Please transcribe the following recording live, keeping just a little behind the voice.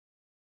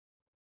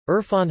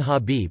Irfan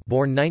Habib,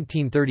 born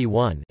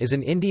 1931, is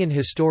an Indian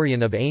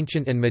historian of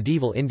ancient and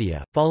medieval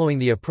India, following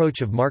the approach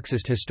of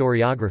Marxist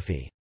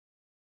historiography.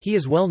 He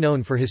is well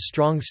known for his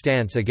strong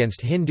stance against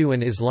Hindu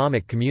and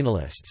Islamic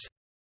communalists.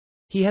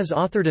 He has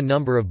authored a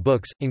number of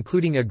books,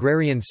 including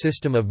Agrarian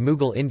System of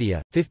Mughal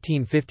India,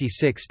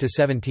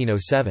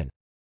 1556–1707.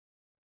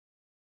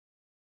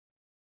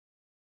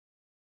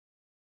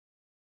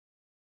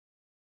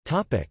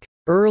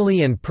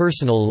 Early and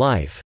personal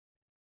life.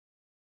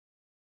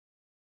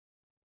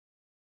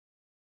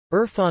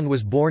 Irfan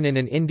was born in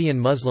an Indian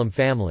Muslim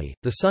family,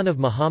 the son of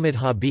Muhammad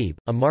Habib,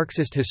 a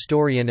Marxist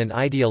historian and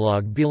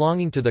ideologue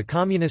belonging to the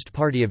Communist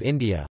Party of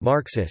India,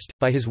 Marxist,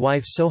 by his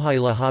wife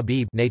Sohaila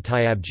Habib née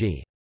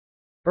Tayyabji.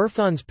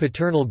 Irfan's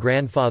paternal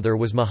grandfather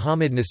was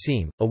Muhammad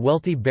Nasim, a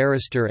wealthy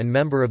barrister and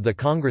member of the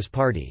Congress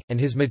Party, and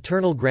his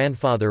maternal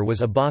grandfather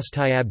was Abbas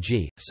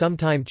Tayyabji,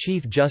 sometime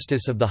Chief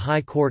Justice of the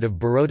High Court of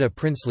Baroda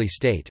princely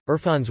state.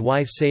 Irfan's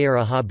wife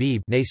Sayara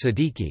Habib née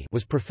Siddiqui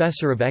was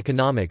professor of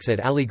economics at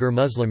Aligarh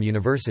Muslim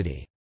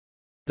University.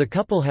 The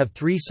couple have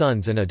 3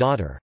 sons and a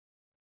daughter.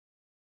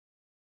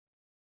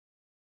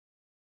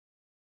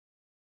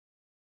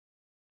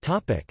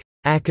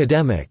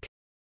 Academic.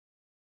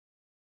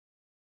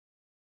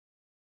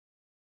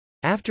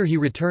 After he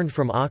returned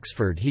from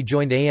Oxford, he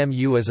joined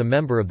AMU as a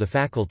member of the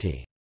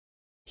faculty.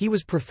 He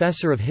was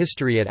professor of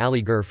history at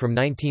Aligarh from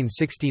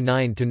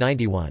 1969 to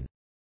 91.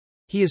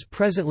 He is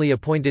presently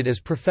appointed as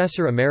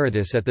professor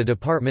emeritus at the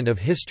Department of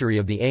History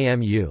of the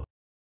AMU.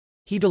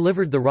 He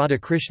delivered the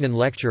Radhakrishnan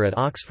Lecture at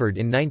Oxford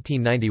in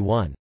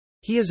 1991.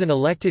 He is an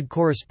elected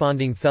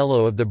corresponding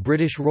fellow of the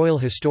British Royal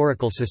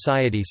Historical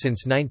Society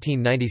since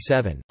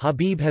 1997.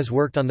 Habib has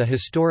worked on the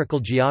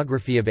historical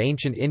geography of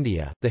ancient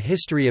India, the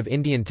history of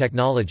Indian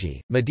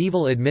technology,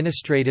 medieval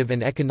administrative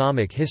and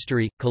economic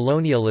history,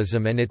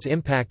 colonialism and its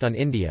impact on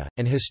India,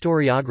 and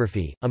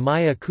historiography.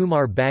 Amaya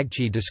Kumar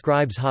Bagchi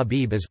describes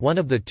Habib as one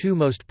of the 2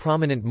 most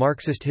prominent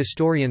Marxist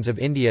historians of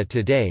India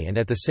today and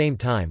at the same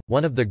time,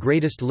 one of the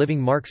greatest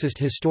living Marxist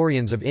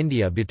historians of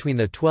India between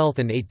the 12th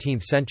and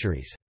 18th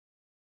centuries.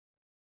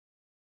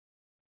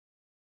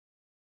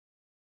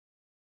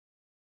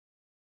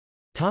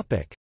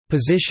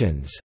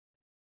 Positions.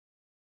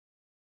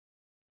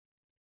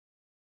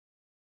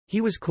 He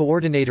was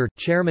coordinator,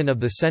 chairman of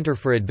the Center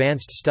for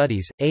Advanced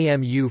Studies,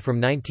 AMU from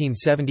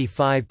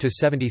 1975 to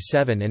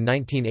 77 and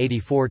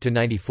 1984 to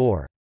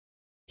 94.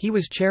 He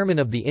was chairman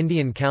of the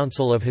Indian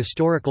Council of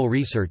Historical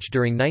Research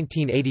during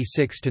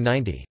 1986 to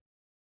 90.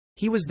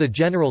 He was the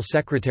General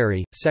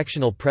Secretary,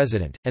 Sectional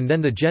President, and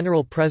then the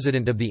General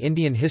President of the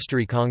Indian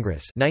History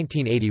Congress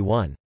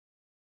 1981.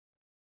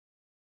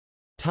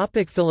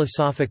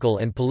 Philosophical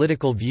and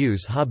political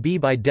views.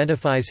 Habib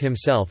identifies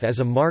himself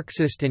as a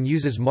Marxist and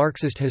uses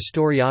Marxist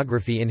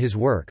historiography in his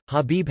work.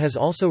 Habib has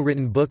also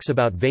written books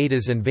about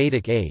Vedas and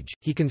Vedic age.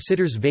 He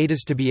considers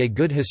Vedas to be a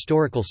good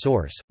historical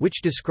source,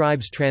 which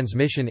describes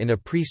transmission in a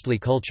priestly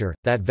culture,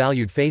 that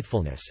valued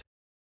faithfulness.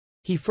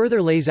 He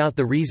further lays out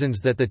the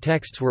reasons that the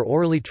texts were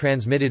orally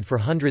transmitted for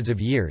hundreds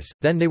of years,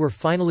 then they were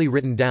finally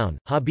written down.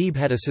 Habib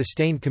had a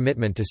sustained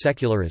commitment to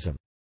secularism.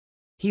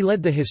 He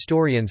led the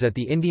historians at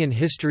the Indian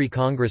History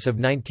Congress of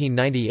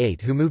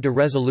 1998 who moved a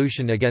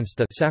resolution against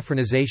the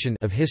saffronization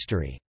of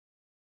history.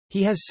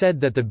 He has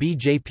said that the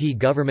BJP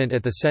government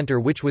at the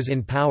centre, which was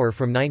in power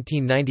from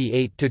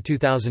 1998 to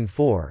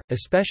 2004,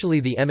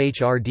 especially the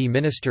MHRD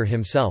minister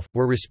himself,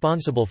 were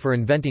responsible for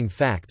inventing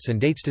facts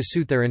and dates to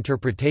suit their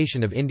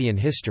interpretation of Indian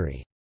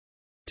history.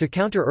 To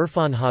counter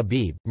Irfan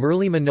Habib,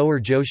 Murli Manohar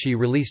Joshi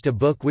released a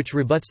book which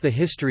rebuts the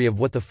history of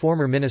what the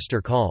former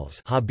minister calls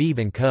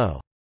Habib &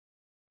 Co.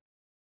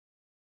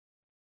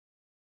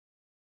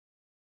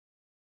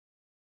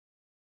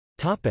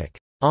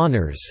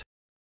 Honours.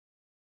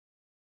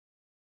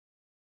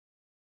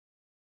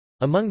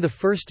 Among the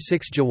first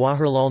 6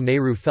 Jawaharlal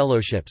Nehru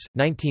Fellowships,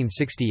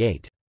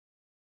 1968.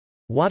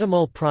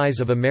 Waddamal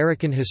Prize of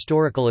American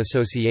Historical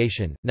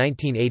Association,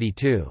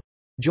 1982.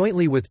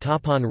 Jointly with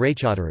Tapan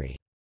Raychaudhuri.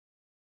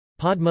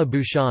 Padma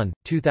Bhushan,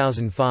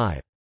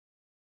 2005.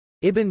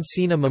 Ibn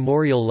Sina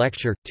Memorial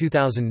Lecture,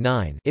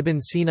 2009.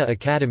 Ibn Sina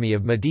Academy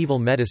of Medieval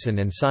Medicine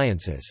and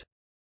Sciences.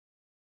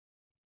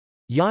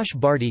 Yash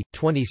Bharti,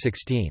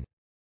 2016.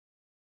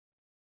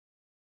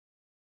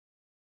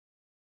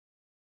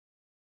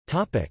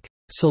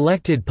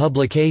 Selected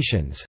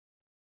publications.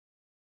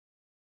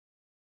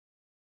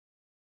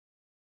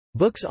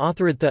 Books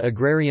authored The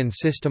Agrarian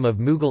System of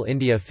Mughal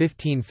India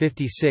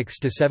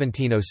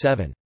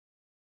 1556–1707.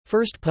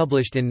 First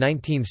published in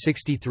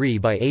 1963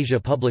 by Asia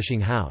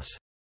Publishing House.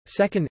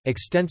 Second,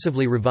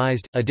 extensively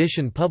revised,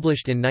 edition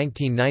published in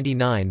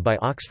 1999 by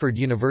Oxford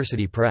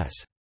University Press.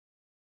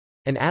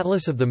 An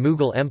Atlas of the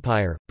Mughal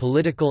Empire,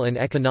 political and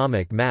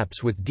economic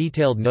maps with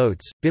detailed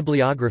notes,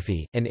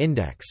 bibliography, and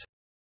index.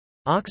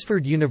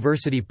 Oxford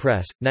University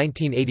Press,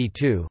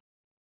 1982.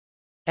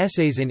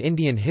 Essays in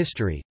Indian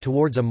History,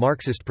 Towards a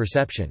Marxist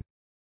Perception.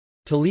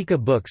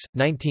 Talika Books,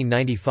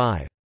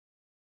 1995.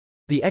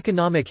 The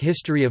Economic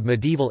History of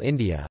Medieval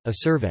India, A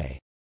Survey.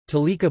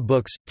 Talika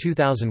Books,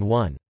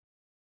 2001.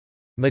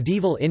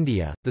 Medieval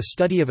India, The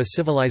Study of a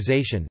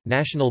Civilization,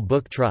 National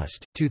Book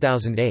Trust,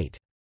 2008.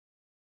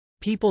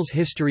 People's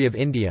History of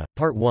India,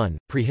 Part 1,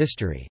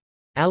 Prehistory.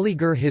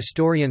 Aligarh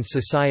Historians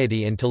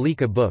Society and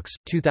Talika Books,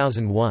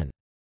 2001.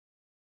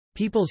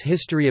 People's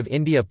History of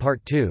India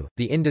Part 2,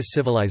 The Indus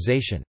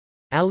Civilization.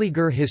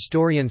 Aligarh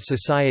Historians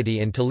Society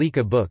and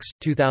Talika Books,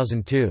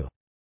 2002.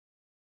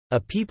 A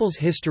People's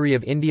History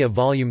of India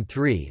Volume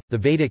 3, The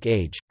Vedic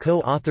Age,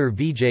 co-author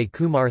Vijay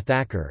Kumar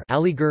Thakur,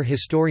 Aligarh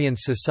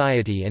Historians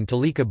Society and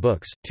Talika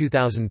Books,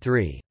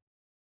 2003.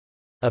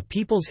 A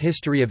People's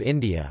History of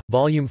India,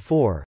 Volume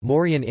 4,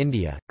 Mauryan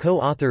India,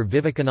 co-author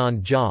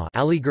Vivekanand Jha,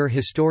 Aligarh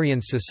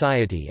Historians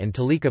Society and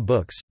Talika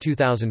Books,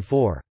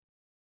 2004.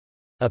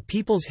 A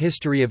People's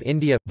History of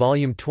India,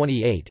 Volume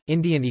 28,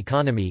 Indian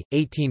Economy,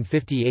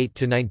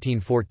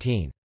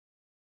 1858–1914.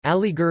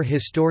 Aligarh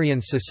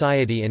Historians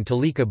Society and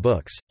Talika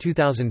Books,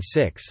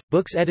 2006,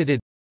 books edited.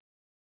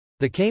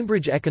 The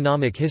Cambridge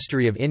Economic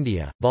History of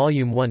India,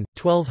 Volume 1,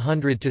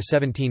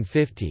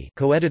 1200–1750,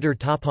 co-editor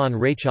Tapan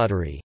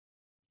Raychaudhuri.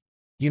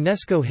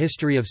 UNESCO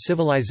History of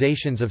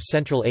Civilizations of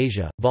Central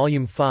Asia,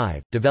 Volume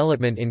 5,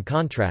 Development in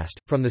Contrast,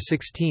 from the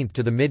 16th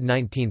to the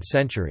mid-19th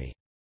century.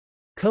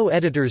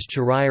 Co-editors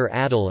Chirayer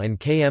Adil and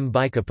K. M.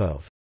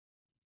 Baikapov.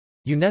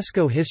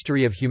 UNESCO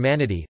History of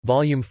Humanity,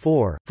 Volume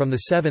 4, from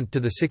the 7th to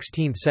the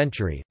 16th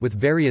century, with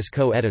various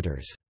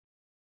co-editors.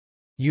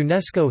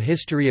 UNESCO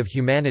History of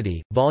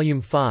Humanity,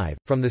 Volume 5,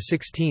 from the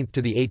 16th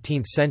to the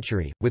 18th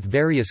century, with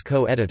various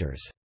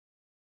co-editors.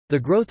 The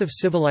Growth of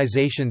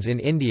Civilizations in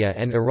India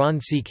and Iran.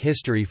 Sikh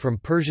History from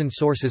Persian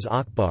Sources.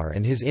 Akbar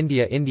and His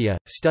India. India,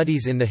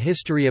 Studies in the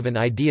History of an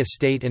Idea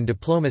State and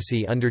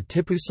Diplomacy under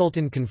Tipu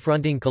Sultan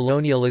Confronting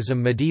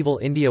Colonialism. Medieval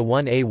India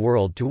 1A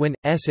World to Win,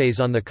 Essays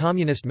on the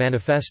Communist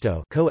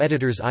Manifesto,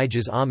 co-editors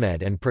Ijaz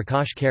Ahmed and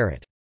Prakash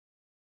Karat.